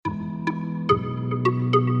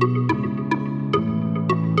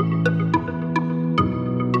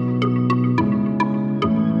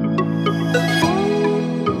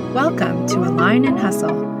and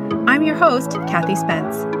Hustle. I'm your host, Kathy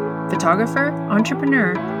Spence, photographer,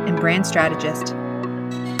 entrepreneur, and brand strategist.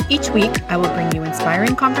 Each week, I will bring you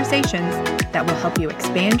inspiring conversations that will help you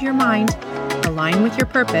expand your mind, align with your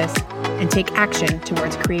purpose, and take action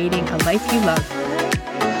towards creating a life you love.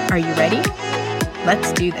 Are you ready?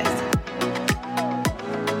 Let's do this.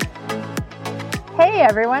 Hey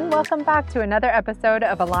everyone, welcome back to another episode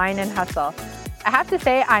of Align and Hustle. I have to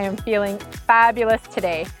say I am feeling fabulous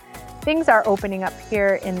today. Things are opening up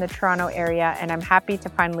here in the Toronto area, and I'm happy to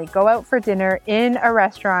finally go out for dinner in a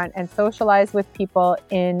restaurant and socialize with people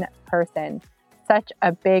in person. Such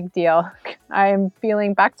a big deal. I'm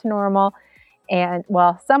feeling back to normal and,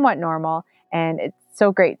 well, somewhat normal, and it's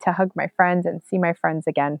so great to hug my friends and see my friends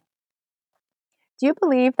again. Do you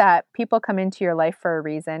believe that people come into your life for a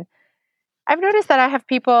reason? I've noticed that I have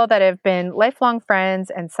people that have been lifelong friends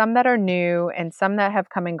and some that are new and some that have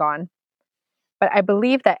come and gone. But I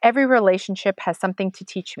believe that every relationship has something to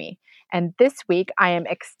teach me. And this week, I am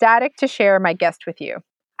ecstatic to share my guest with you.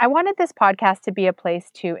 I wanted this podcast to be a place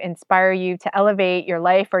to inspire you to elevate your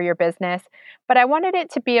life or your business, but I wanted it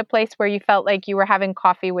to be a place where you felt like you were having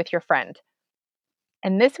coffee with your friend.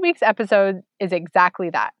 And this week's episode is exactly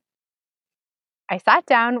that. I sat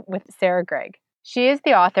down with Sarah Gregg. She is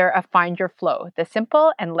the author of Find Your Flow, the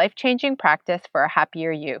simple and life-changing practice for a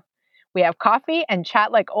happier you. We have coffee and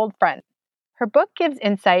chat like old friends. Her book gives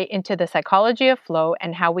insight into the psychology of flow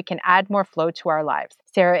and how we can add more flow to our lives.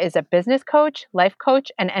 Sarah is a business coach, life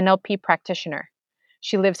coach, and NLP practitioner.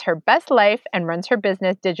 She lives her best life and runs her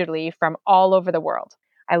business digitally from all over the world.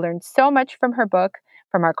 I learned so much from her book,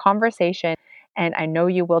 from our conversation, and I know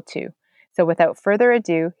you will too. So without further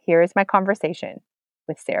ado, here is my conversation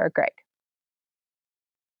with Sarah Gregg.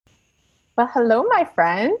 Well, hello, my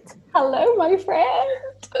friend. Hello, my friend.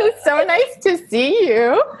 It's so nice to see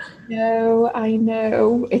you. No, I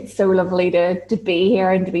know. It's so lovely to be here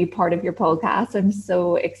and to be part of your podcast. I'm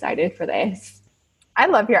so excited for this. I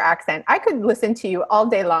love your accent. I could listen to you all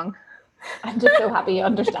day long. I'm just so happy you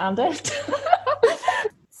understand it.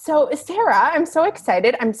 So, Sarah, I'm so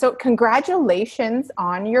excited. Congratulations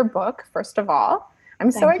on your book, first of all. I'm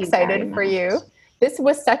so excited for you. This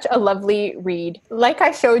was such a lovely read. Like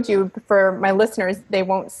I showed you, for my listeners, they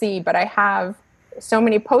won't see, but I have so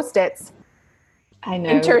many Post-its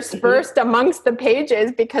interspersed amongst the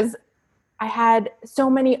pages because I had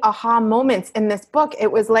so many aha moments in this book.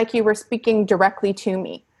 It was like you were speaking directly to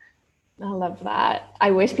me. I love that.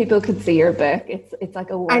 I wish people could see your book. It's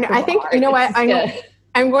like a work of I think, art. you know what?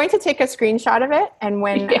 I'm going to take a screenshot of it, and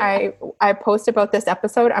when I post about this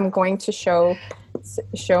episode, I'm going to show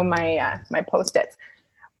my Post-its.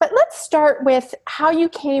 But let's start with how you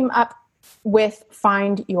came up with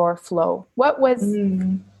Find Your Flow. What was...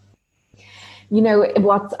 You know,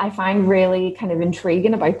 what I find really kind of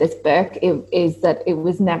intriguing about this book is that it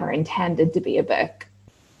was never intended to be a book.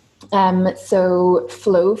 So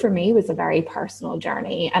flow for me was a very personal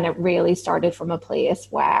journey, and it really started from a place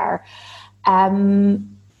where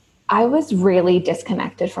I was really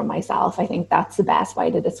disconnected from myself. I think that's the best way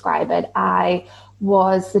to describe it. I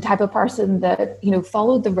was the type of person that,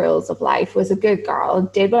 followed the rules of life, was a good girl,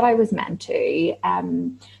 did what I was meant to,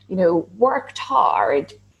 worked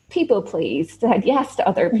hard, people pleased, said yes to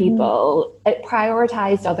other people. It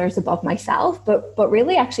prioritized others above myself, but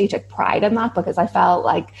really actually took pride in that because I felt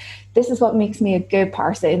like this is what makes me a good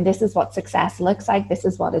person. This is what success looks like. This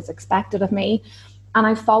is what is expected of me. And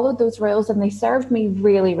I followed those rules and they served me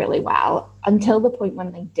really, really well until the point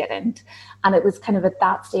when they didn't. And it was kind of at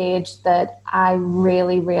that stage that I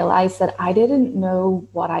really realized that I didn't know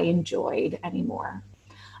what I enjoyed anymore.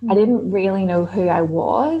 I didn't really know who I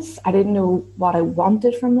was. I didn't know what I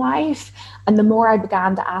wanted from life. And the more I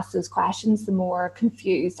began to ask those questions, the more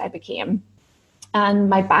confused I became. And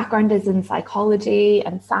my background is in psychology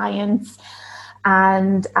and science.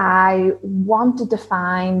 And I wanted to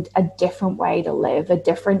find a different way to live, a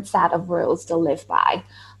different set of rules to live by.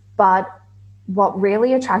 But what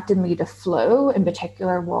really attracted me to flow in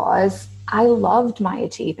particular was I loved my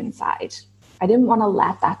achieving side. I didn't want to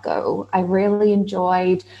let that go. I really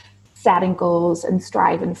enjoyed setting goals and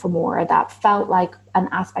striving for more. That felt like an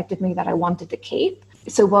aspect of me that I wanted to keep.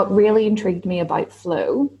 So what really intrigued me about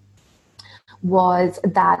flow was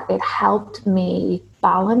that it helped me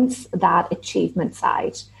balance that achievement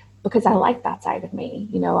side because I liked that side of me.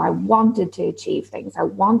 I wanted to achieve things. I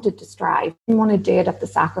wanted to strive. I didn't want to do it at the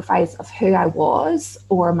sacrifice of who I was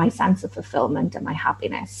or my sense of fulfillment and my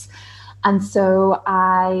happiness. And so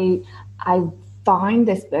I found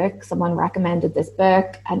this book. Someone recommended this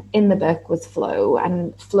book, and in the book was flow.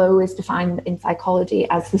 And flow is defined in psychology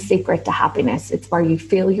as the secret to happiness. It's where you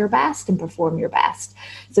feel your best and perform your best.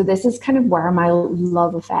 So this is kind of where my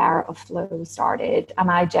love affair of flow started. And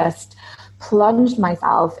I just plunged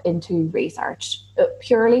myself into research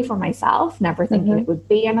purely for myself, never thinking it would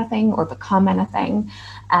be anything or become anything.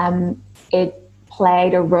 It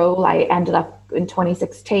played a role. I ended up in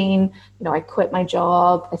 2016, I quit my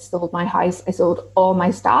job, I sold my house, I sold all my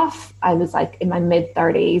stuff. I was like in my mid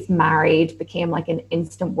 30s, married, became like an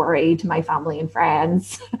instant worry to my family and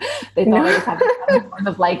friends. They thought I was having some sort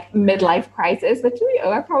of like midlife crisis, which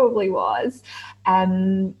I probably was.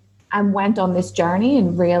 And went on this journey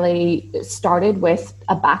and really started with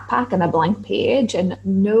a backpack and a blank page and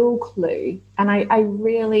no clue. And I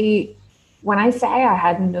really, when I say I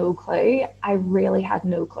had no clue, I really had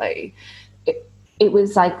no clue. It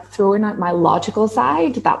was like throwing out my logical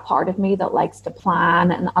side, that part of me that likes to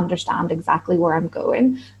plan and understand exactly where I'm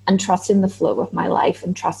going, and trusting the flow of my life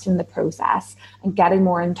and trusting the process and getting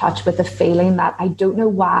more in touch with the feeling that I don't know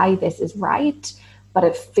why this is right, but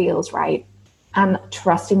it feels right. And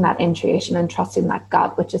trusting that intuition and trusting that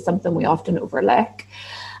gut, which is something we often overlook.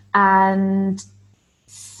 And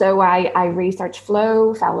so I researched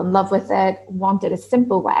flow, fell in love with it, wanted a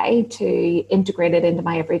simple way to integrate it into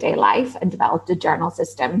my everyday life, and developed a journal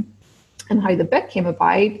system. And how the book came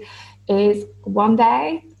about is one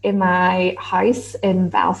day in my house in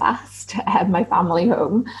Belfast, my family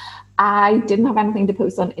home, I didn't have anything to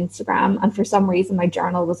post on Instagram. And for some reason, my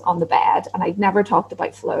journal was on the bed, and I'd never talked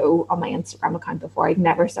about flow on my Instagram account before. I'd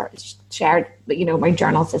never shared, my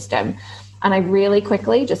journal system. And I really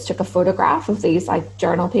quickly just took a photograph of these like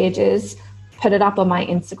journal pages, put it up on my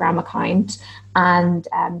Instagram account. And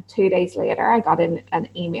 2 days later, I got an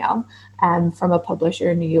email from a publisher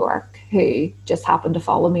in New York who just happened to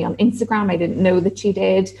follow me on Instagram. I didn't know that she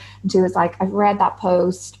did. And she was like, I've read that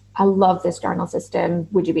post. I love this journal system.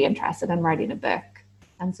 Would you be interested in writing a book?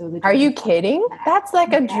 And so Are you kidding? That's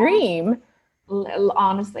like a dream.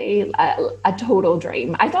 Honestly, a total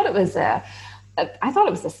dream. I thought it was a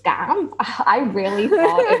scam. I really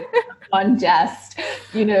thought it was just,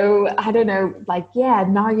 I don't know, like, yeah,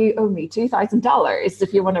 now you owe me $2,000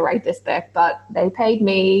 if you want to write this book. But they paid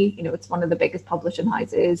me, it's one of the biggest publishing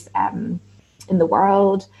houses in the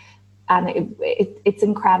world. And it's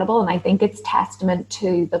incredible. And I think it's testament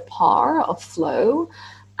to the power of flow,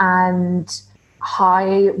 and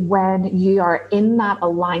how when you are in that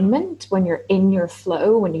alignment, when you're in your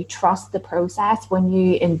flow, when you trust the process, when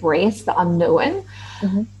you embrace the unknown,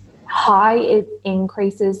 how it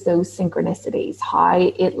increases those synchronicities, how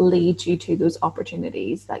it leads you to those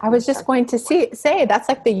opportunities. I was just going to say that's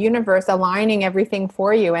like the universe aligning everything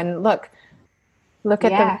for you. And look at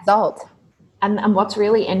the result. And what's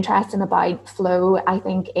really interesting about flow, I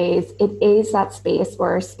think, is it is that space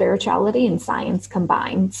where spirituality and science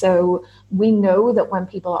combine. So we know that when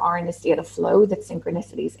people are in a state of flow, that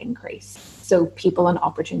synchronicities increase. So people and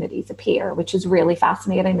opportunities appear, which is really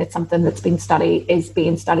fascinating. It's something that's being studied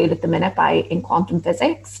at the minute in quantum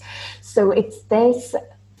physics. So it's this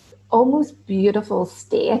almost beautiful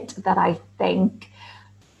state that I think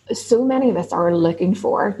so many of us are looking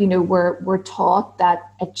for. We're taught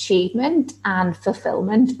that achievement and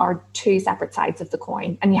fulfillment are two separate sides of the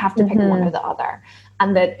coin, and you have to pick one or the other,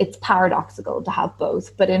 and that it's paradoxical to have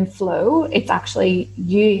both. But in flow, it's actually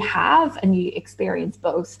you have and you experience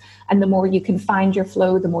both. And the more you can find your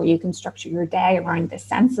flow, the more you can structure your day around this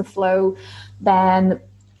sense of flow, then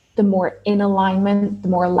the more in alignment, the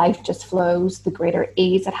more life just flows, the greater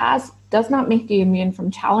ease it has. Does not make you immune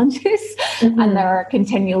from challenges, and there are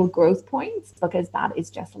continual growth points, because that is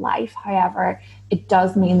just life. However, it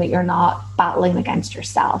does mean that you're not battling against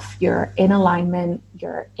yourself. You're in alignment,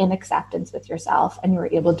 you're in acceptance with yourself, and you're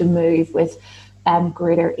able to move with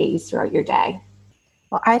greater ease throughout your day.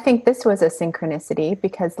 Well, I think this was a synchronicity,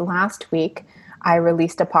 because last week I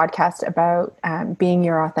released a podcast about being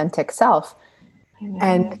your authentic self.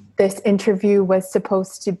 And this interview was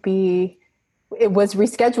supposed to be, it was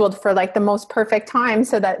rescheduled for like the most perfect time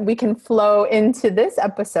so that we can flow into this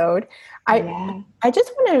episode. I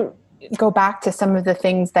just want to go back to some of the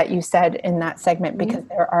things that you said in that segment, because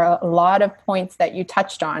there are a lot of points that you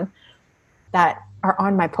touched on that are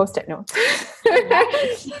on my Post-it notes.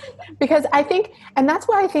 Because I think, and that's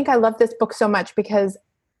why I think I love this book so much, because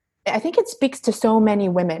I think it speaks to so many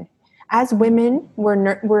women. As women,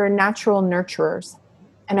 we're natural nurturers.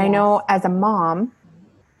 And I know as a mom,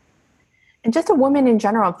 and just a woman in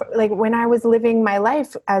general, like when I was living my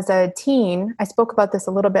life as a teen, I spoke about this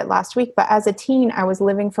a little bit last week, but as a teen, I was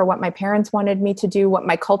living for what my parents wanted me to do, what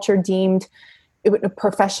my culture deemed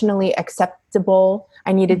professionally acceptable.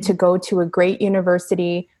 I needed to go to a great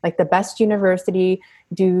university, like the best university,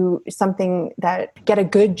 do something get a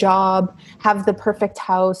good job, have the perfect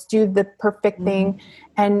house, do the perfect thing.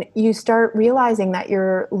 And you start realizing that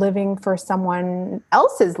you're living for someone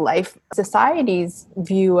else's life, society's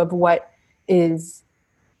view of what is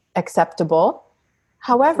acceptable.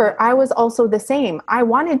 However, I was also the same. I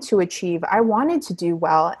wanted to achieve, I wanted to do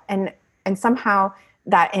well. And somehow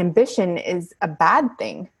that ambition is a bad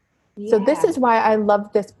thing. Yeah. So this is why I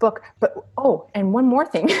love this book. But, and one more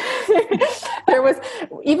thing. There was,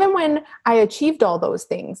 even when I achieved all those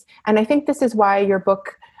things, and I think this is why your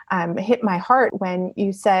book hit my heart when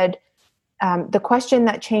you said the question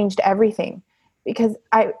that changed everything. Because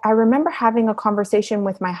I remember having a conversation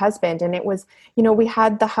with my husband, and it was, we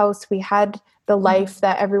had the house, we had the life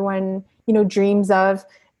that everyone, dreams of,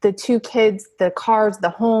 the 2 kids, the cars, the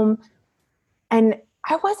home. And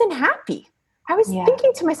I wasn't happy. I was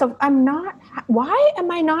thinking to myself, why am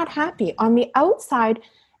I not happy? On the outside,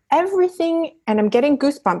 everything, and I'm getting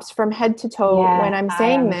goosebumps from head to toe when I'm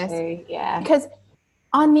saying this. Too. Yeah. Because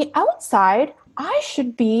on the outside, I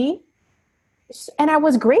should be, and I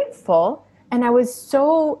was grateful, and I was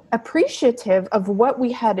so appreciative of what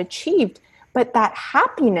we had achieved, but that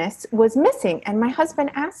happiness was missing. And my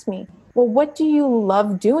husband asked me, well, what do you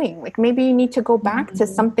love doing? Like, maybe you need to go back to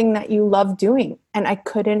something that you love doing. And I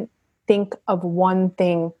couldn't think of one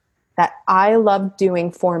thing that I loved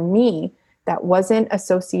doing for me that wasn't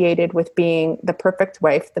associated with being the perfect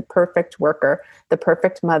wife, the perfect worker, the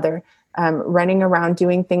perfect mother, running around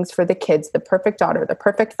doing things for the kids, the perfect daughter, the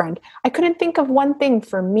perfect friend. I couldn't think of one thing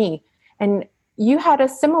for me. And you had a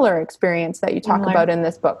similar experience that you talk about in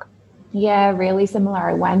this book. Yeah, really similar.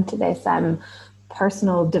 I went to this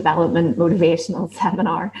personal development motivational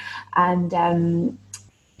seminar, and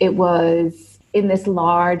it was in this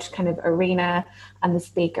large kind of arena, and the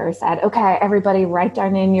speaker said, okay, everybody write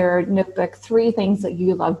down in your notebook 3 things that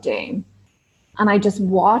you love doing. And I just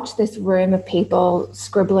watched this room of people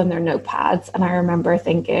scribble in their notepads, and I remember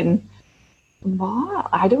thinking, what?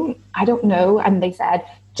 I don't know. And they said,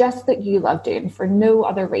 just that you love doing, for no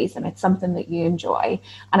other reason. It's something that you enjoy.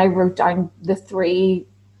 And I wrote down the 3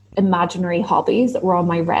 imaginary hobbies that were on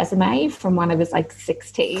my resume from when I was like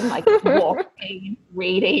 16, like walking,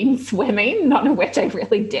 reading, swimming, none of which I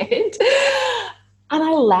really did. And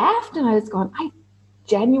I left and I was going, I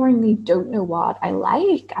genuinely don't know what I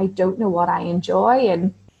like. I don't know what I enjoy.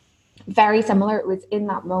 And very similar, it was in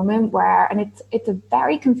that moment where, and it's a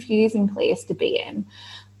very confusing place to be in,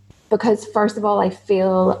 because first of all, I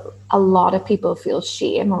feel a lot of people feel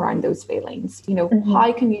shame around those feelings.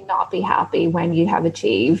 How can you not be happy when you have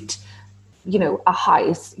achieved, a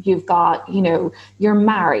house, you've got, you're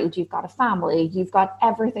married, you've got a family, you've got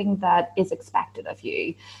everything that is expected of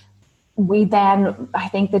you. I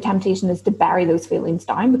think the temptation is to bury those feelings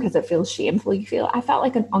down because it feels shameful. I felt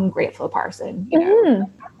like an ungrateful person,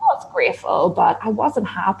 I was grateful, but I wasn't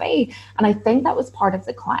happy. And I think that was part of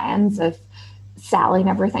the cleanse of selling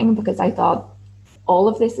everything, because I thought all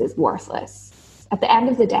of this is worthless. At the end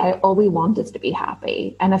of the day, all we want is to be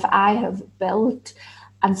happy. And if I have built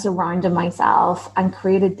and surrounded myself and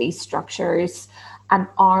created these structures and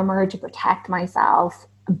armor to protect myself,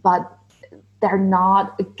 but they're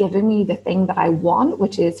not giving me the thing that I want,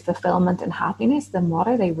 which is fulfillment and happiness, then what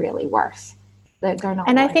are they really worth? They're not.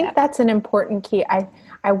 And I think that's an important key.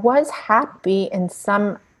 I was happy in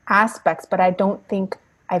some aspects, but I don't think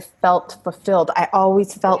I felt fulfilled. I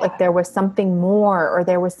always felt like there was something more, or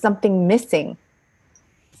there was something missing.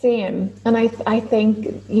 Same. And I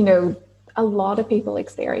think, a lot of people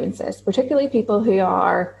experience this, particularly people who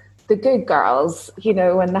are the good girls,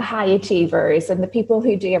 and the high achievers, and the people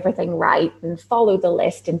who do everything right and follow the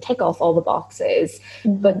list and tick off all the boxes,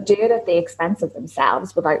 but do it at the expense of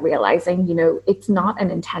themselves without realizing, it's not an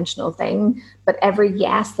intentional thing. But every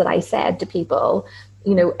yes that I said to people,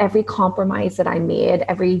 every compromise that I made,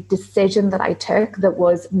 every decision that I took that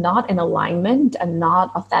was not in alignment and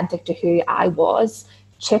not authentic to who I was,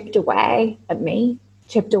 chipped away at me,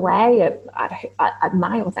 chipped away at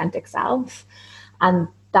my authentic self. And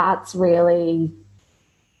that was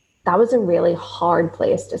a really hard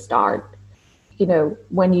place to start,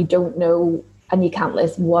 when you don't know and you can't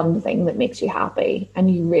list one thing that makes you happy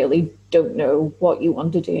and you really don't know what you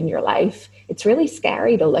want to do in your life. It's really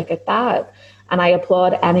scary to look at that. And I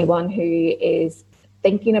applaud anyone who is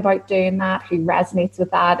thinking about doing that, who resonates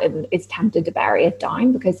with that and is tempted to bury it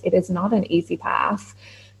down, because it is not an easy path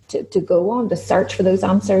to go on, to search for those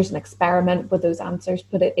answers and experiment with those answers.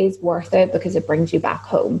 But it is worth it because it brings you back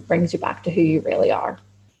home, brings you back to who you really are.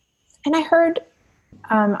 And I heard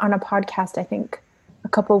on a podcast, I think a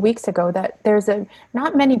couple of weeks ago that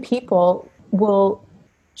not many people will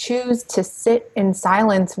choose to sit in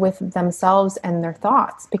silence with themselves and their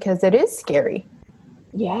thoughts because it is scary.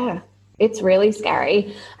 Yeah, it's really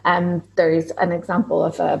scary. There's an example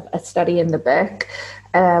of a study in the book,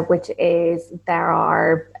 which is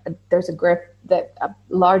there's a group a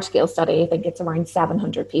large scale study, I think it's around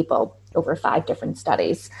 700 people over 5 different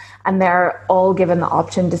studies. And they're all given the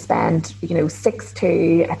option to spend, 6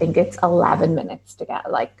 to, I think it's 11 minutes to get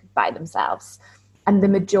by themselves. And the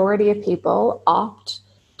majority of people opt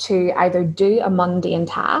to either do a mundane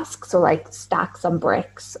task, so stack some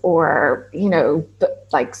bricks or,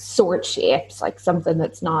 sort shapes, something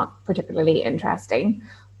that's not particularly interesting,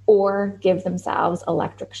 or give themselves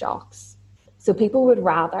electric shocks. So people would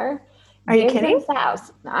rather Are you kidding?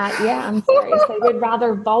 themselves, yeah, I'm serious. They would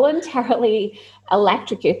rather voluntarily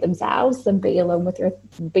electrocute themselves than be alone with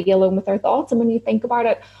their thoughts. And when you think about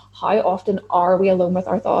it, how often are we alone with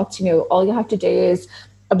our thoughts? All you have to do is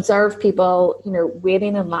observe people,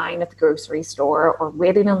 waiting in line at the grocery store or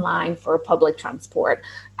waiting in line for public transport,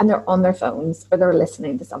 and they're on their phones or they're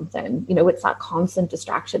listening to something. It's that constant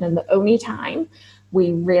distraction. And the only time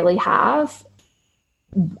we really have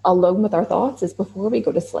alone with our thoughts is before we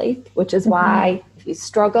go to sleep, which is why if you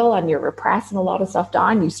struggle and you're repressing a lot of stuff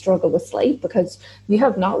down, you struggle with sleep because you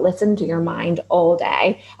have not listened to your mind all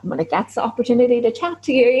day. And when it gets the opportunity to chat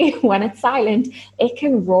to you, when it's silent, it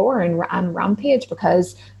can roar and rampage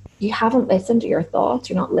because you haven't listened to your thoughts.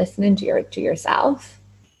 You're not listening to yourself.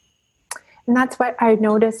 And that's what I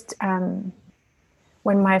noticed when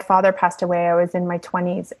my father passed away. I was in my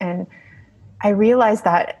 20s, and I realized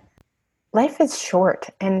that life is short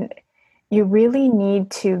and you really need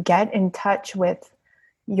to get in touch with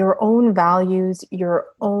your own values, your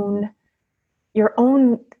own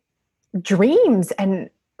dreams, and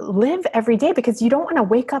live every day, because you don't want to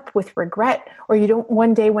wake up with regret, or you don't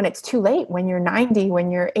one day when it's too late, when you're 90, when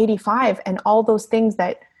you're 85, and all those things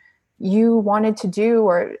that you wanted to do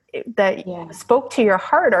or that spoke to your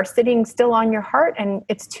heart are sitting still on your heart, and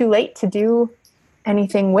it's too late to do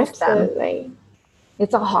anything with Absolutely. them.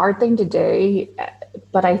 It's a hard thing to do,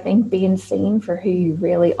 but I think being seen for who you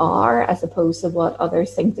really are, as opposed to what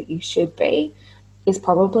others think that you should be, is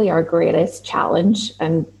probably our greatest challenge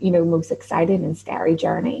and, most exciting and scary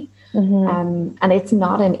journey. And it's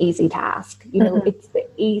not an easy task. It's the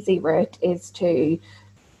easy route is to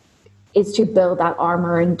build that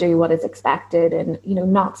armor and do what is expected, and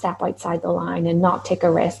not step outside the line and not take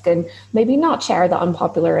a risk, and maybe not share the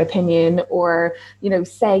unpopular opinion, or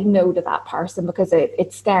say no to that person because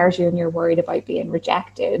it scares you and you're worried about being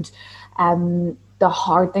rejected. The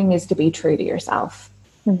hard thing is to be true to yourself,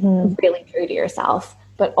 really true to yourself.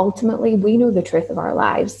 But ultimately, we know the truth of our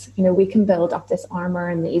lives. We can build up this armor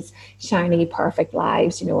and these shiny, perfect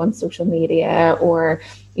lives, on social media, or,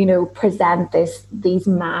 present these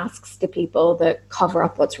masks to people that cover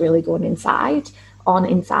up what's really going inside.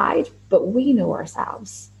 But we know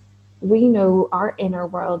ourselves. We know our inner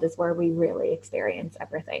world is where we really experience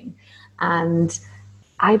everything. And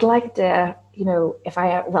I'd like to, if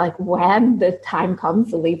I when the time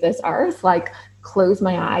comes to leave this earth, close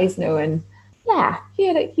my eyes knowing, yeah,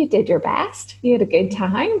 you did your best. You had a good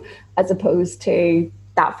time, as opposed to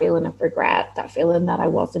that feeling of regret, that feeling that I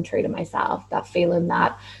wasn't true to myself, that feeling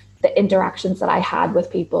that the interactions that I had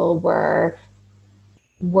with people were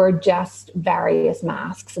just various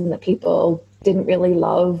masks, and that people didn't really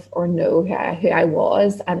love or know who I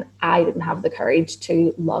was, and I didn't have the courage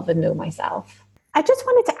to love and know myself. I just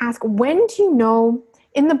wanted to ask, when do you know?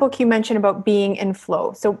 In the book, you mentioned about being in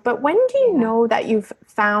flow. But when do you know that you've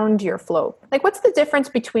found your flow? What's the difference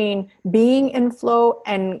between being in flow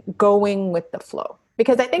and going with the flow?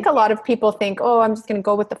 Because I think a lot of people think, oh, I'm just going to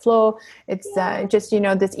go with the flow. It's just,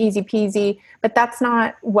 this easy peasy. But that's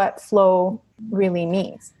not what flow really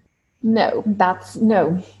means. No.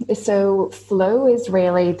 So flow is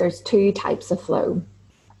really, there's 2 types of flow.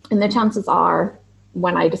 And the chances are,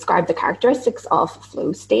 when I describe the characteristics of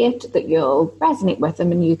flow state, that you'll resonate with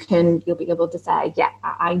them, and you'll be able to say, yeah,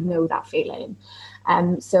 I know that feeling.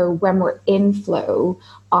 So when we're in flow,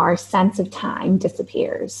 our sense of time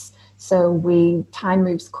disappears. So time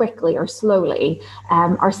moves quickly or slowly.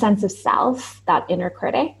 Our sense of self, that inner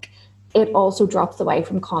critic, it also drops away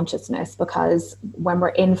from consciousness, because when we're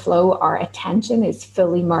in flow, our attention is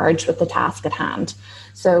fully merged with the task at hand.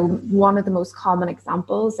 So one of the most common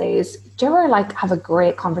examples is, do you ever have a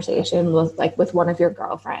great conversation with one of your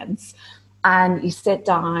girlfriends, and you sit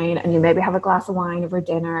down and you maybe have a glass of wine over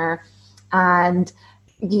dinner, and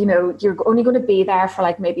you're only going to be there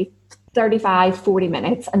for maybe 35, 40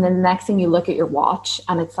 minutes. And then the next thing you look at your watch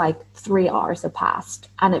and it's like 3 hours have passed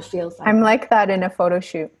and it feels like... I'm like that in a photo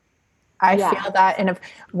shoot. I Yeah. feel that. And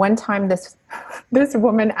one time this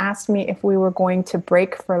woman asked me if we were going to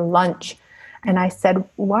break for lunch. And I said,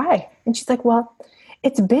 why? And she's like, well,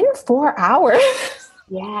 it's been 4 hours.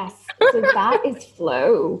 Yes. So that is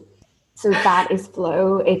flow.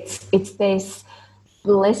 It's this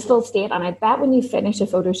blissful state. And I bet when you finish a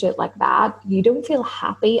photo shoot like that, you don't feel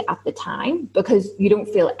happy at the time because you don't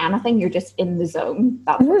feel anything. You're just in the zone.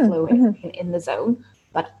 That's what flow is, in the zone.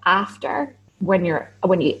 But after, when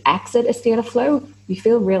you exit a state of flow, you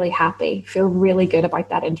feel really happy, feel really good about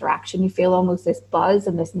that interaction. You feel almost this buzz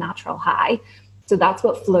and this natural high. So that's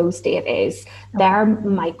what flow state is. They're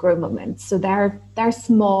micro moments. So they're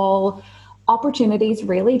small opportunities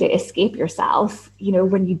really to escape yourself,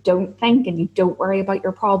 when you don't think and you don't worry about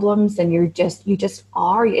your problems and you just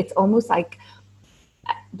are. It's almost like,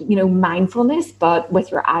 mindfulness, but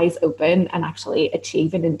with your eyes open and actually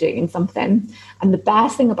achieving and doing something. And the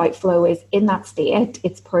best thing about flow is in that state,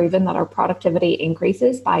 it's proven that our productivity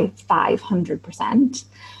increases by 500%.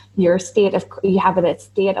 You have a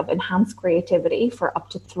state of enhanced creativity for up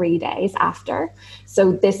to 3 days after.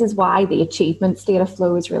 So this is why the achievement state of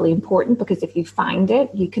flow is really important, because if you find it,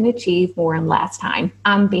 you can achieve more in less time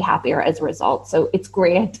and be happier as a result. So it's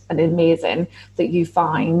great and amazing that you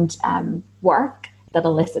find work that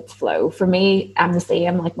elicits flow. For me, I'm the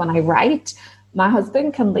same. Like when I write, my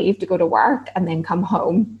husband can leave to go to work and then come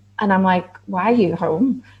home. And I'm like, why are you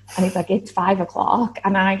home? And he's like, it's 5 o'clock.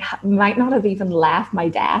 And I might not have even left my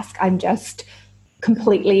desk. I'm just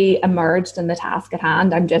completely immersed in the task at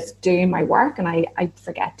hand. I'm just doing my work and I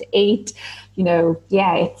forget to eat.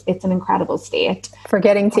 It's an incredible state.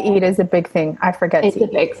 Forgetting to eat is a big thing. I forget to eat. It's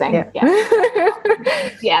a big thing.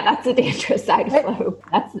 Yeah. Yeah, that's the dangerous side of flow.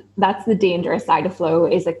 That's the dangerous side of flow,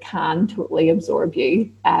 is it can totally absorb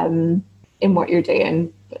you in what you're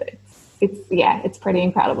doing. But it's pretty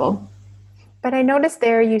incredible. But I noticed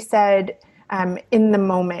there you said in the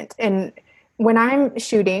moment. And when I'm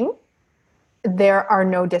shooting, there are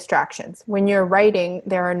no distractions. When you're writing,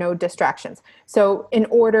 there are no distractions. So in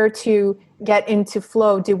order to get into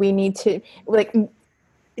flow, do we need to,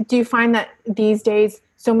 do you find that these days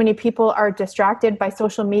so many people are distracted by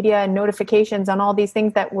social media and notifications and all these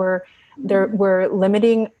things that we're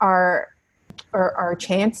limiting our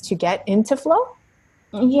chance to get into flow?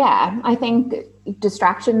 Yeah, I think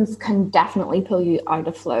distractions can definitely pull you out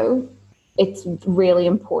of flow. It's really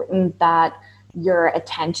important that your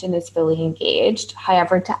attention is fully engaged.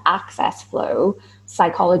 However, to access flow,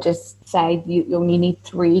 psychologists say you only need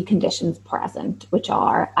 3 conditions present, which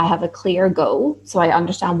are: I have a clear goal, so I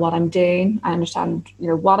understand what I'm doing. I understand,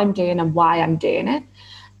 what I'm doing and why I'm doing it.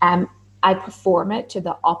 I perform it to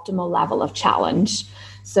the optimal level of challenge.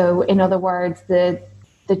 So in other words, the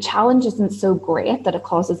challenge isn't so great that it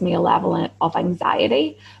causes me a level of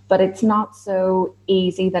anxiety, but it's not so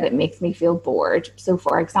easy that it makes me feel bored. So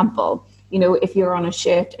for example, if you're on a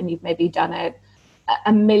shoot and you've maybe done it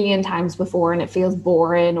a million times before and it feels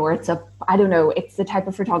boring, or it's the type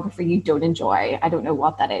of photography you don't enjoy. I don't know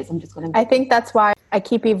what that is. I think that's why I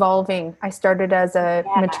keep evolving. I started as a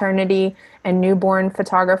maternity and newborn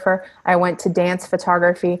photographer. I went to dance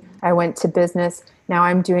photography. I went to business. Now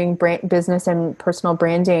I'm doing business and personal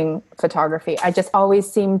branding photography. I just always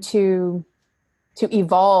seem to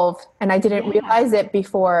evolve, and I didn't realize it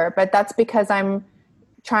before, but that's because I'm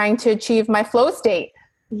trying to achieve my flow state.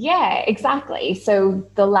 Yeah, exactly. So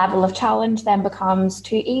the level of challenge then becomes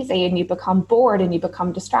too easy and you become bored and you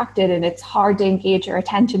become distracted, and it's hard to engage your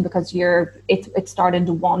attention because it's starting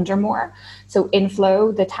to wander more. So in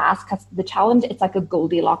flow, the challenge, it's like a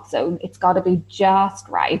Goldilocks zone. It's got to be just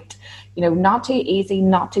right. Not too easy,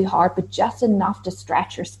 not too hard, but just enough to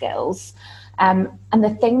stretch your skills. And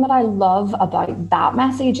the thing that I love about that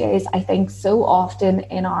message is, I think so often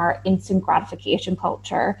in our instant gratification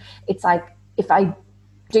culture, it's like, if I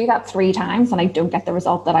do that 3 times and I don't get the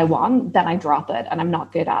result that I want, then I drop it and I'm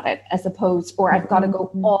not good at it, or I've got to go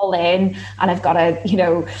all in and I've got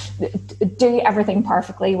to, do everything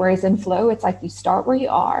perfectly. Whereas in flow, it's like you start where you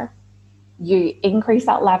are, you increase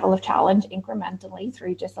that level of challenge incrementally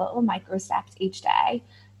through just little micro steps each day.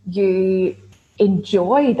 You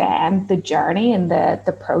enjoy then the journey and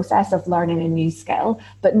the process of learning a new skill,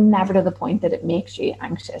 but never to the point that it makes you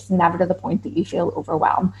anxious, never to the point that you feel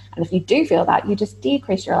overwhelmed. And if you do feel that, you just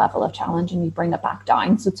decrease your level of challenge and you bring it back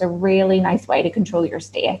down. So it's a really nice way to control your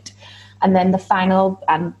state. And then the final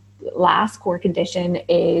and last core condition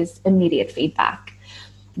is immediate feedback,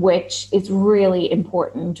 which is really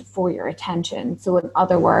important for your attention. So in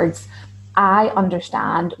other words, I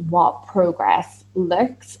understand what progress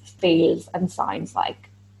looks, feels, and sounds like.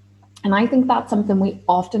 And I think that's something we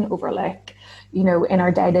often overlook, in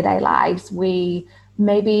our day-to-day lives. We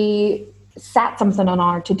maybe set something on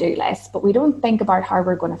our to-do list, but we don't think about how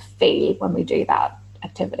we're going to feel when we do that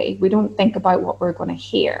activity. We don't think about what we're going to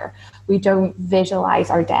hear. We don't visualize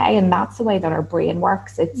our day, and that's the way that our brain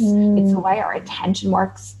works. It's the way our attention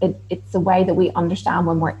works. It's the way that we understand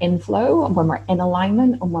when we're in flow and when we're in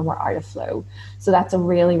alignment and when we're out of flow. So that's a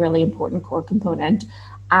really, really important core component.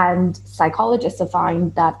 And psychologists have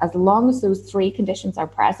found that as long as those three conditions are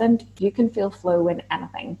present, you can feel flow in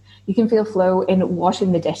anything. You can feel flow in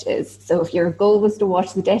washing the dishes. So if your goal was to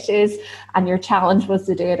wash the dishes and your challenge was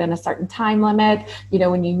to do it in a certain time limit,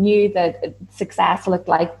 when you knew that success looked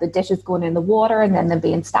like the dishes going in the water and then them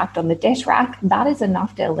being stacked on the dish rack, that is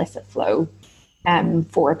enough to elicit flow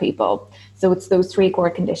for people. So it's those three core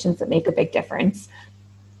conditions that make a big difference.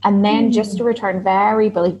 And then just to return very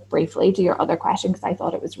briefly to your other question, because I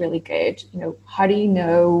thought it was really good, how do you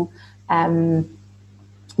know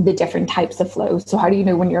the different types of flow? So how do you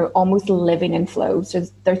know when you're almost living in flow? So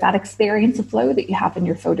there's that experience of flow that you have in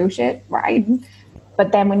your photo shoot, right?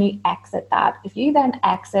 But then when you exit that, if you then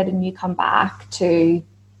exit and you come back to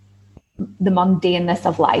the mundaneness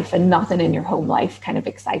of life and nothing in your home life kind of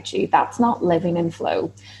excites you, that's not living in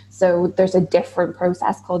flow. So there's a different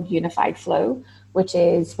process called unified flow, which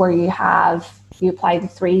is where you apply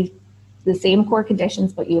the same core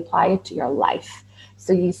conditions, but you apply it to your life.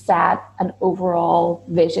 So you set an overall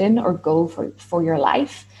vision or goal for your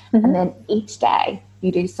life. And then each day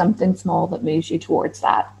you do something small that moves you towards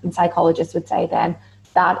that. And psychologists would say then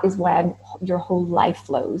that is when your whole life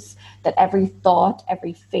flows, that every thought,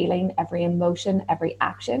 every feeling, every emotion, every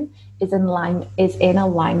action is in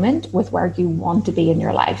alignment with where you want to be in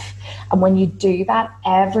your life. And when you do that,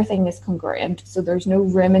 everything is congruent. So there's no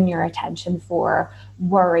room in your attention for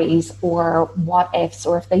worries or what ifs,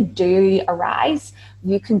 or if they do arise,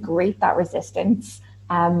 you can greet that resistance,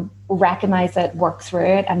 recognize it, work through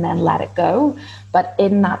it, and then let it go. But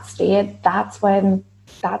in that state, that's when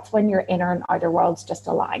your inner and outer worlds just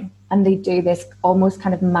align, and they do this almost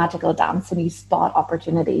kind of magical dance, and you spot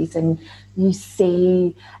opportunities and you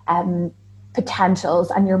see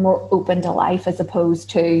potentials, and you're more open to life as opposed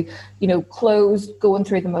to closed, going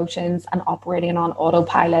through the motions and operating on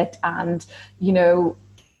autopilot, and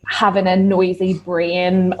having a noisy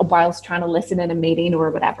brain whilst trying to listen in a meeting or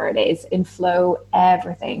whatever it is. In flow,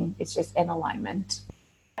 everything is just in alignment.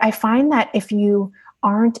 I find that if you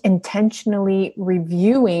aren't intentionally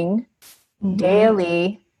reviewing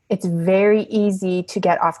daily, it's very easy to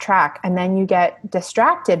get off track, and then you get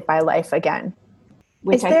distracted by life again.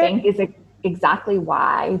 Which I think is exactly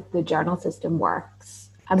why the journal system works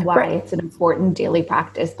and why it's an important daily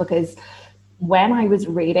practice. Because when I was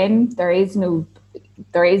reading, there is no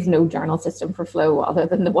journal system for flow other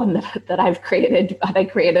than the one that I've created. But I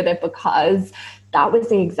created it because that was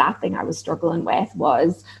the exact thing I was struggling with.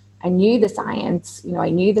 Was I knew the science, I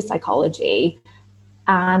knew the psychology,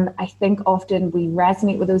 and I think often we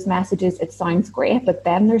resonate with those messages. It sounds great, but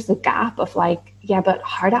then there's a gap of but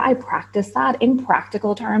how do I practice that in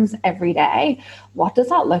practical terms every day? What does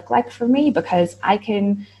that look like for me? Because I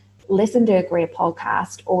can listen to a great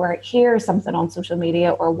podcast or hear something on social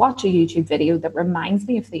media or watch a YouTube video that reminds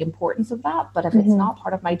me of the importance of that. But if it's not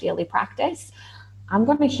part of my daily practice, I'm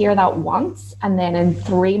going to hear that once, and then in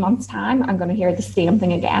 3 months' time, I'm going to hear the same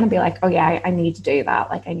thing again and be like, oh yeah, I need to do that.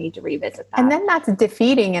 I need to revisit that. And then that's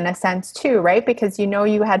defeating in a sense too, right? Because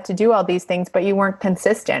you had to do all these things, but you weren't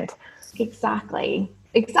consistent. Exactly.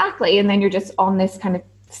 And then you're just on this kind of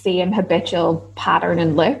same habitual pattern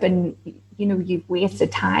and loop, and you've wasted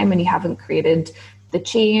time and you haven't created the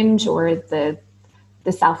change or the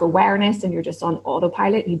self-awareness, and you're just on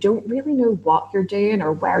autopilot. You don't really know what you're doing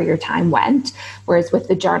or where your time went. Whereas with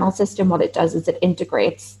the journal system, what it does is it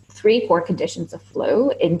integrates 3 core conditions of flow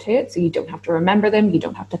into it. So you don't have to remember them. You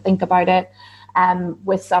don't have to think about it,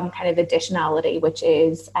 with some kind of additionality, which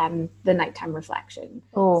is the nighttime reflection.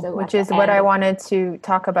 Which is what I wanted to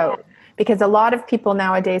talk about. Yeah. Because a lot of people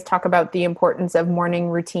nowadays talk about the importance of morning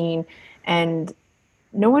routine, and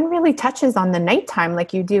no one really touches on the nighttime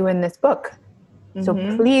like you do in this book. So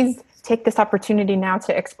please take this opportunity now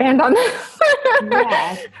to expand on this.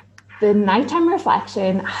 Yes. The nighttime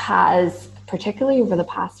reflection has, particularly over the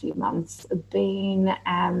past few months, been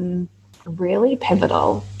really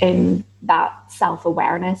pivotal in that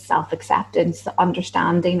self-awareness, self-acceptance, the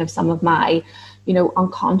understanding of some of my,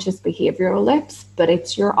 unconscious behavioral loops. But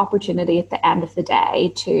it's your opportunity at the end of the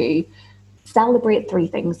day to celebrate 3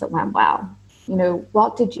 things that went well.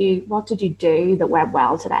 What did you do that went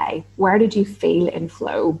well today? Where did you feel in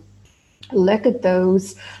flow? look at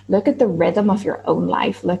those, look at the rhythm of your own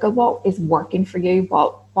life, look at what is working for you,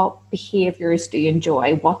 what behaviors do you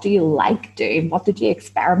enjoy, what do you like doing, what did you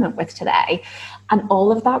experiment with today, and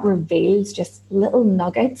all of that reveals just little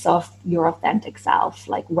nuggets of your authentic self,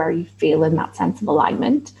 like where you feel in that sense of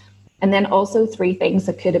alignment. And then also 3 things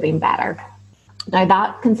that could have been better. Now,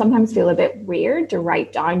 that can sometimes feel a bit weird to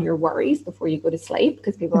write down your worries before you go to sleep,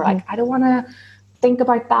 because people are like, I don't want to think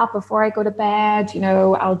about that before I go to bed.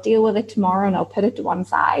 I'll deal with it tomorrow and I'll put it to one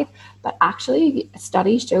side. But actually,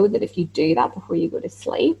 studies show that if you do that before you go to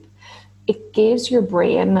sleep, it gives your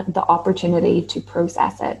brain the opportunity to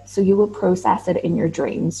process it. So you will process it in your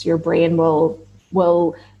dreams. Your brain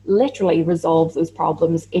will literally resolve those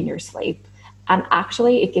problems in your sleep. And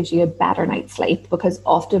actually, it gives you a better night's sleep, because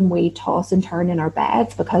often we toss and turn in our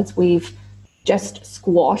beds because we've just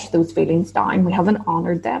squashed those feelings down. We haven't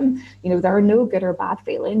honored them. There are no good or bad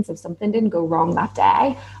feelings. If something didn't go wrong that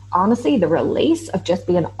day, honestly, the release of just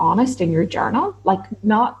being honest in your journal,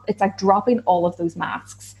 it's like dropping all of those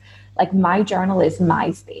masks. Like, my journal is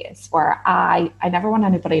my space where I never want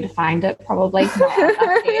anybody to find it, probably not at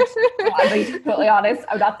that stage. I'll be totally honest,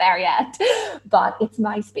 I'm not there yet. But it's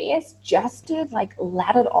my space just to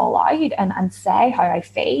let it all out and say how I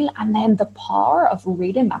feel. And then the power of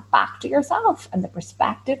reading that back to yourself and the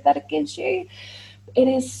perspective that it gives you, it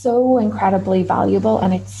is so incredibly valuable,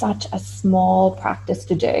 and it's such a small practice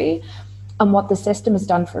to do. And what the system has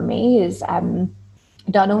done for me is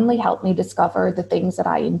not only help me discover the things that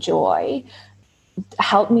I enjoy,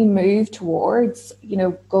 help me move towards,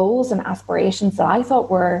 goals and aspirations that I thought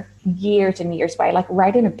were years and years away, like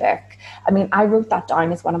writing a book. I mean, I wrote that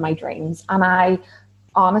down as one of my dreams, and I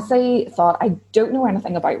honestly thought, I don't know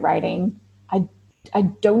anything about writing. I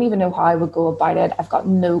don't even know how I would go about it. I've got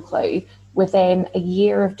no clue. Within a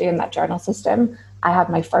year of doing that journal system, I had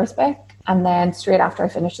my first book. And then straight after I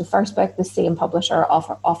finished the first book, the same publisher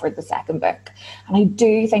offered the second book. And I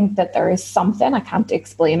do think that there is something, I can't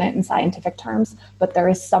explain it in scientific terms, but there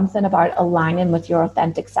is something about aligning with your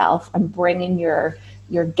authentic self and bringing your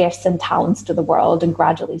gifts and talents to the world and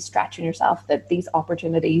gradually stretching yourself, that these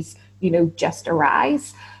opportunities, just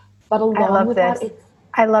arise. But along with that,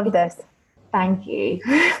 I love this. Thank you.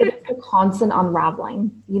 It's a constant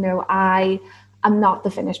unraveling. I'm not the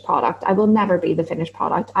finished product. I will never be the finished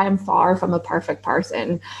product. I am far from a perfect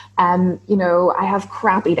person. I have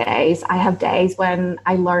crappy days. I have days when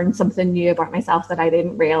I learn something new about myself that I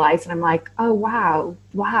didn't realize. And I'm like, oh,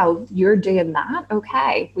 wow, you're doing that?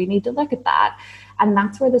 Okay, we need to look at that. And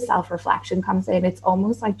that's where the self-reflection comes in. It's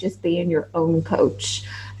almost like just being your own coach,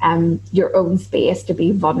 your own space to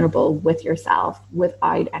be vulnerable with yourself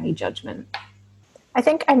without any judgment. I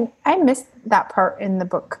think I missed that part in the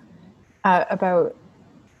book.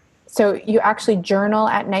 So you actually journal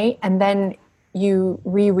at night and then you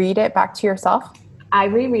reread it back to yourself? I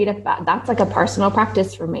reread it back. That's like a personal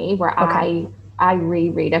practice for me where I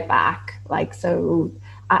reread it back. So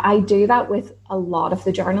I do that with a lot of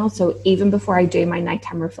the journals. So even before I do my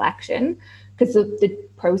nighttime reflection, because the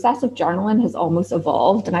process of journaling has almost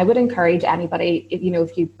evolved. And I would encourage anybody, if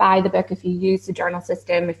you buy the book, if you use the journal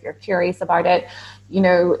system, if you're curious about it,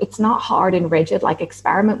 it's not hard and rigid.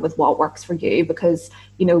 Experiment with what works for you, because,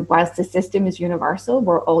 whilst the system is universal,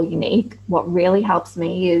 we're all unique. What really helps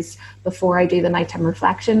me is before I do the nighttime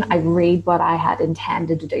reflection, I read what I had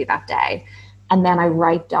intended to do that day. And then I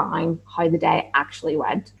write down how the day actually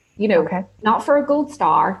went. Not for a gold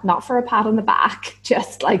star, not for a pat on the back,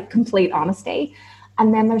 just complete honesty.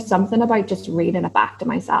 And then there's something about just reading it back to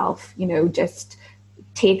myself, just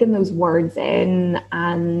taking those words in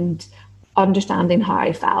and understanding how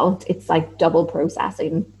I felt. It's like double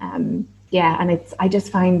processing. And I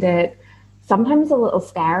just find it sometimes a little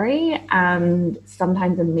scary and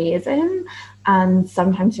sometimes amazing and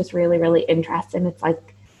sometimes just really, really interesting. It's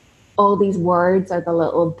like all these words are the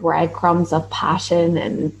little breadcrumbs of passion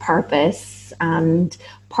and purpose and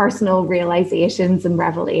personal realizations and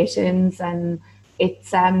revelations. And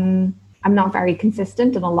it's, I'm not very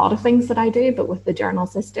consistent in a lot of things that I do, but with the journal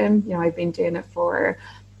system, I've been doing it for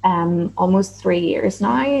almost 3 years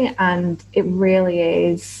now. And it really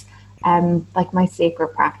is my sacred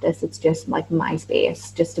practice. It's just my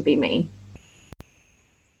space, just to be me.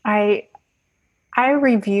 I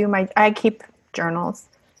keep journals.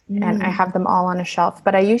 And I have them all on a shelf,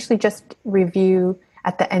 but I usually just review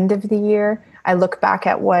at the end of the year. I look back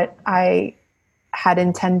at what I had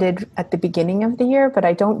intended at the beginning of the year, but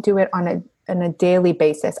I don't do it on a daily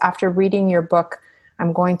basis. After reading your book,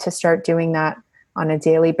 I'm going to start doing that on a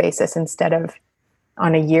daily basis instead of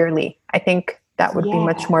on a yearly. I think that would be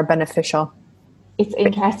much more beneficial. It's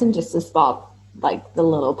interesting just to spot the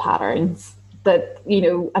little patterns that,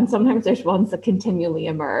 and sometimes there's ones that continually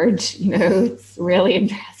emerge, it's really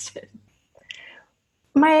interesting.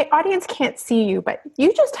 My audience can't see you, but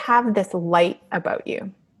you just have this light about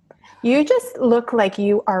you. You just look like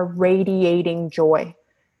you are radiating joy.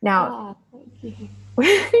 Now, thank you.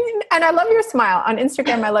 And I love your smile on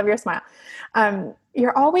Instagram. I love your smile.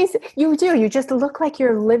 You just look like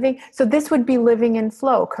you're living. So this would be living in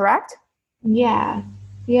flow, correct? Yeah,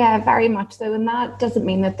 very much so. And that doesn't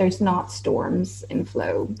mean that there's not storms in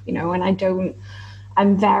flow, and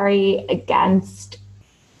I'm very against,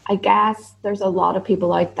 I guess there's a lot of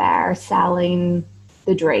people out there selling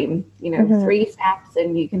the dream, 3 steps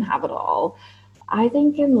and you can have it all. I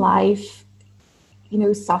think in life,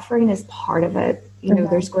 suffering is part of it.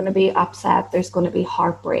 There's going to be upset, there's going to be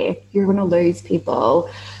heartbreak, you're going to lose people,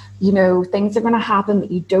 things are going to happen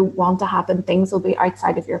that you don't want to happen, things will be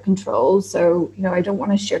outside of your control. So, I don't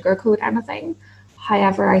want to sugarcoat anything.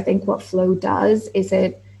 However, I think what flow does is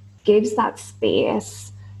it gives that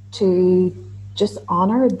space to just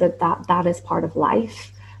honor that is part of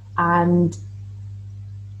life, and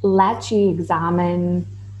let you examine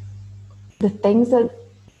the things that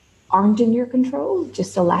aren't in your control,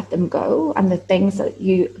 just to let them go, and the things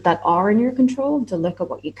that are in your control, to look at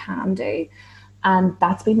what you can do. And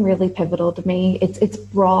that's been really pivotal to me. It's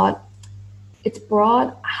brought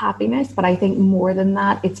happiness, but I think more than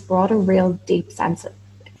that, it's brought a real deep sense of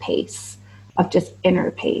peace, of just inner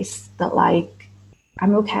peace, that like,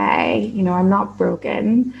 I'm okay, I'm not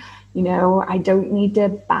broken, I don't need to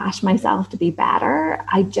bash myself to be better.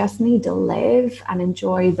 I just need to live and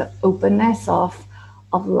enjoy the openness of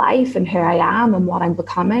life and who I am and what I'm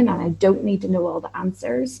becoming. And I don't need to know all the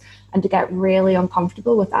answers and to get really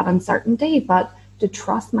uncomfortable with that uncertainty, but to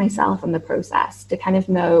trust myself in the process, to kind of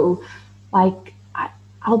know, like,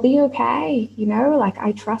 I'll be okay, like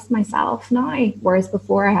I trust myself now. Whereas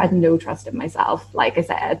before I had no trust in myself. Like I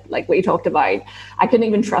said, like we talked about, I couldn't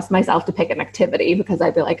even trust myself to pick an activity because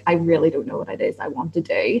I'd be like, I really don't know what it is I want to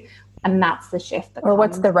do. And that's the shift.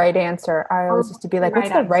 What's the right answer? I always used to be like,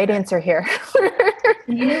 what's the right answer here?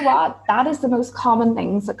 You know what? That is the most common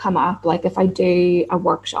things that come up. Like if I do a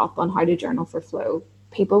workshop on how to journal for flow,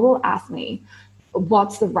 people will ask me,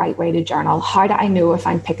 what's the right way to journal? How do I know if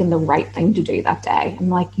I'm picking the right thing to do that day? I'm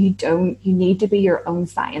like, you need to be your own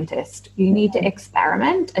scientist. You need to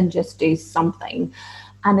experiment and just do something.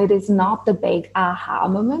 And it is not the big aha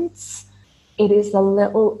moments. It is the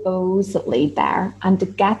little O's that lead there. And to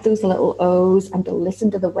get those little O's and to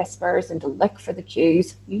listen to the whispers and to look for the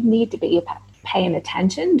cues, you need to be paying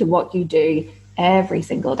attention to what you do every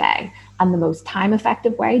single day. And the most time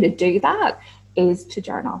effective way to do that is to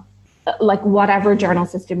journal. Like whatever journal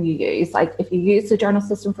system you use. Like if you use the journal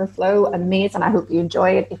system for flow, amazing, I hope you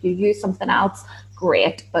enjoy it. If you use something else,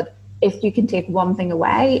 great. But if you can take one thing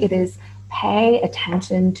away, it is pay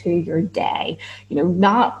attention to your day.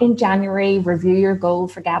 Not in January, review your goal,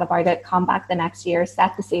 forget about it, come back the next year,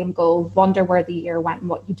 set the same goal, wonder where the year went and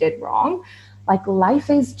what you did wrong. Like life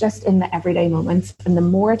is just in the everyday moments, and the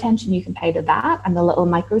more attention you can pay to that and the little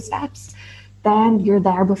micro steps, then you're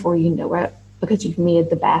there before you know it, because you've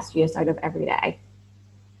made the best use out of every day.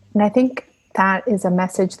 And I think that is a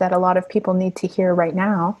message that a lot of people need to hear right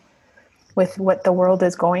now with what the world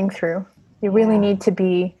is going through. You really need to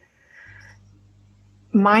be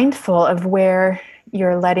mindful of where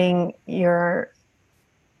you're letting your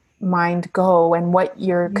mind go and what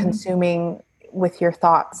you're consuming with your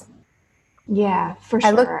thoughts. Yeah, for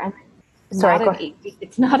sure.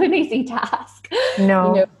 It's not an easy task.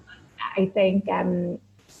 No. I think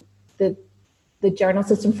the journal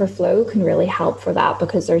system for flow can really help for that,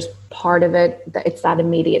 because there's part of it that it's that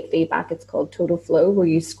immediate feedback. It's called total flow, where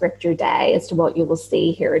you script your day as to what you will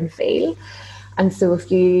see, hear, and feel. And so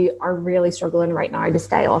if you are really struggling right now to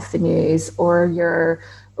stay off the news, or you're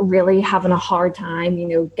really having a hard time,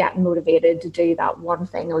 getting motivated to do that one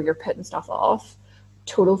thing, or you're putting stuff off,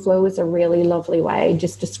 total flow is a really lovely way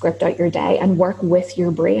just to script out your day and work with your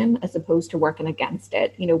brain as opposed to working against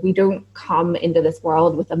it. We don't come into this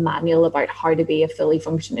world with a manual about how to be a fully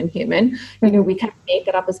functioning human. We kind of make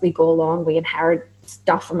it up as we go along. We inherit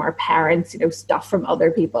stuff from our parents, stuff from other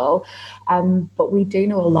people. But we do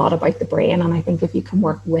know a lot about the brain. And I think if you can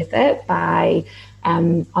work with it by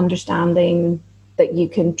understanding that you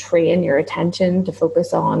can train your attention to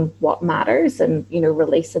focus on what matters and,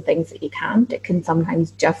 release the things that you can't, it can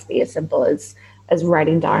sometimes just be as simple as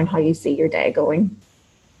writing down how you see your day going.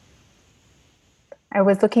 I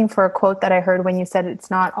was looking for a quote that I heard when you said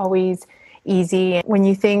it's not always easy. When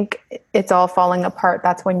you think it's all falling apart,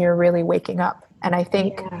 that's when you're really waking up. And I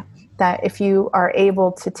think that if you are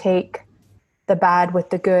able to take the bad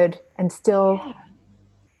with the good and still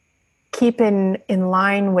keep in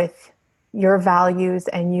line with your values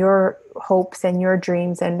and your hopes and your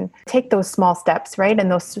dreams, and take those small steps, right?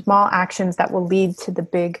 And those small actions that will lead to the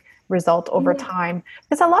big result over time.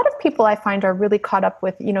 Because a lot of people I find are really caught up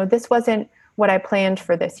with, this wasn't what I planned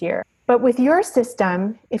for this year. But with your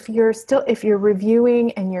system, if you're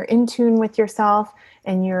reviewing and you're in tune with yourself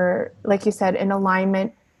and you're, like you said, in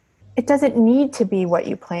alignment, it doesn't need to be what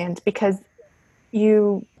you planned, because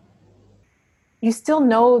you still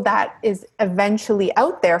know that is eventually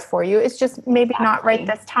out there for you. It's just maybe not right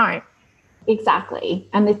this time. Exactly.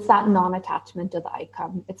 And it's that non-attachment to the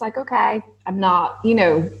outcome. It's like, okay, I'm not,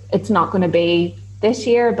 it's not going to be this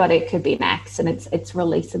year, but it could be next. And it's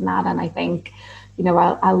releasing that. And I think,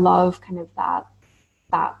 I love kind of that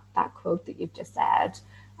quote that you've just said,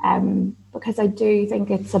 because I do think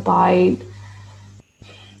it's about,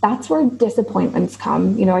 that's where disappointments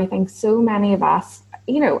come. I think so many of us,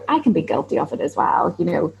 I can be guilty of it as well,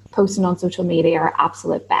 posting on social media our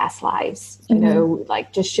absolute best lives,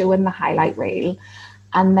 like just showing the highlight reel.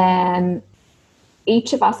 And then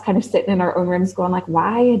each of us kind of sitting in our own rooms going like,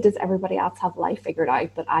 why does everybody else have life figured out,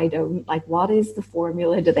 but I don't? Like, what is the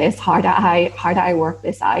formula to this? How do I work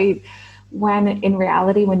this out? When in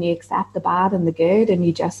reality, when you accept the bad and the good and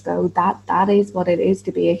you just go, that is what it is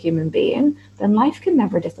to be a human being, then life can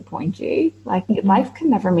never disappoint you. Like, life can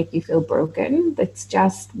never make you feel broken. It's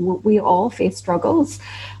just, we all face struggles.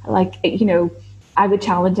 Like, I would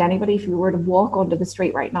challenge anybody, if you were to walk onto the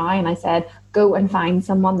street right now and I said, go and find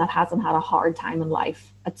someone that hasn't had a hard time in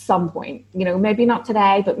life at some point, maybe not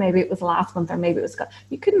today, but maybe it was last month, or maybe it was,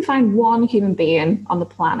 you couldn't find one human being on the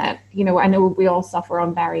planet. I know we all suffer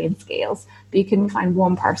on varying scales, but you couldn't find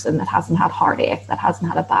one person that hasn't had heartache, that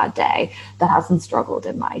hasn't had a bad day, that hasn't struggled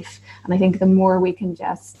in life. And I think the more we can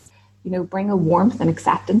just, bring a warmth and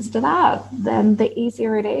acceptance to that, then the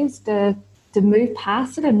easier it is to move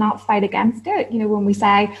past it and not fight against it. When we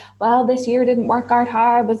say, well, this year didn't work out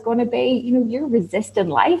how I was going to be, you're resisting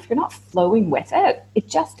life. You're not flowing with it. It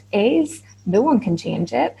just is. No one can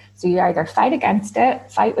change it. So you either fight against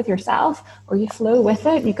it, fight with yourself, or you flow with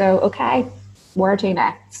it and you go, okay, where to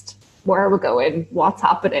next? Where are we going? What's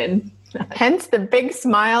happening? Hence the big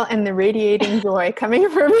smile and the radiating joy coming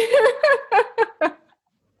from you.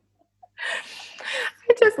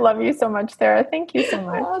 I just love you so much, Sarah. Thank you so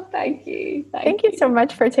much. Oh, thank you. Thank you so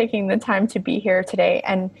much for taking the time to be here today.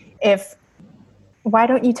 And why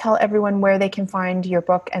don't you tell everyone where they can find your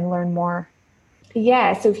book and learn more?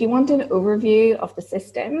 Yeah, so if you want an overview of the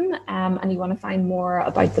system and you want to find more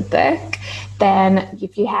about the book, then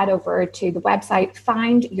if you head over to the website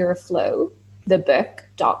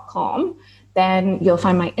findyourflowthebook.com, then you'll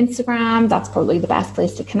find my Instagram. That's probably the best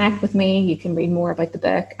place to connect with me. You can read more about the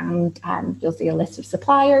book and you'll see a list of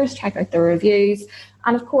suppliers, check out the reviews.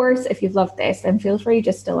 And of course, if you've loved this, then feel free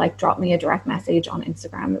just to drop me a direct message on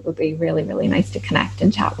Instagram. It would be really, really nice to connect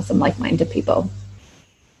and chat with some like-minded people.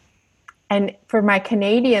 And for my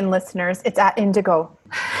Canadian listeners, it's at Indigo.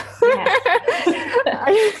 Yes.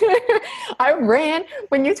 I ran,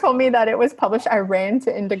 when you told me that it was published, I ran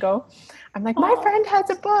to Indigo. I'm like, my friend has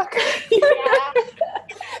a book. Yeah.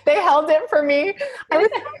 They held it for me. I was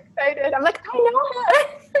so excited. I'm like, I know it.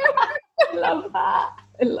 I love that.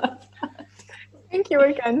 Thank you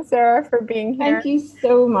again, Sarah, for being here. Thank you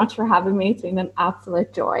so much for having me. It's been an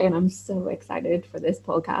absolute joy, and I'm so excited for this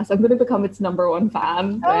podcast. I'm going to become its #1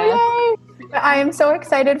 fan. Oh, yay. I am so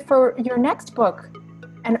excited for your next book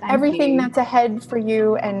and everything that's ahead for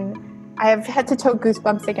you. And I have head to toe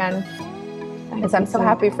goosebumps again. Because I'm so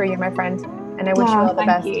happy for you, my friend. And I wish you all the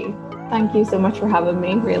best. Thank you so much for having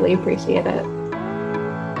me. Really appreciate it.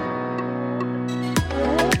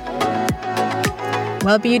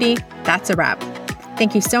 Well, beauty, that's a wrap.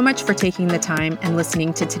 Thank you so much for taking the time and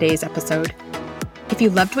listening to today's episode. If you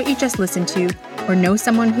loved what you just listened to or know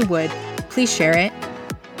someone who would, please share it.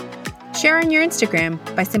 Share on your Instagram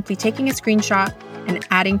by simply taking a screenshot and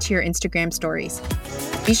adding to your Instagram stories.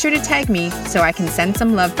 Be sure to tag me so I can send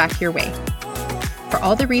some love back your way. For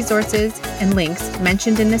all the resources and links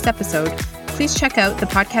mentioned in this episode, please check out the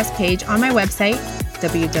podcast page on my website,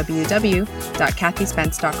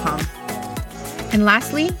 www.kathyspence.com. And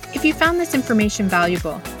lastly, if you found this information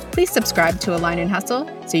valuable, please subscribe to Align and Hustle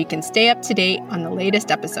so you can stay up to date on the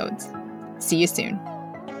latest episodes. See you soon.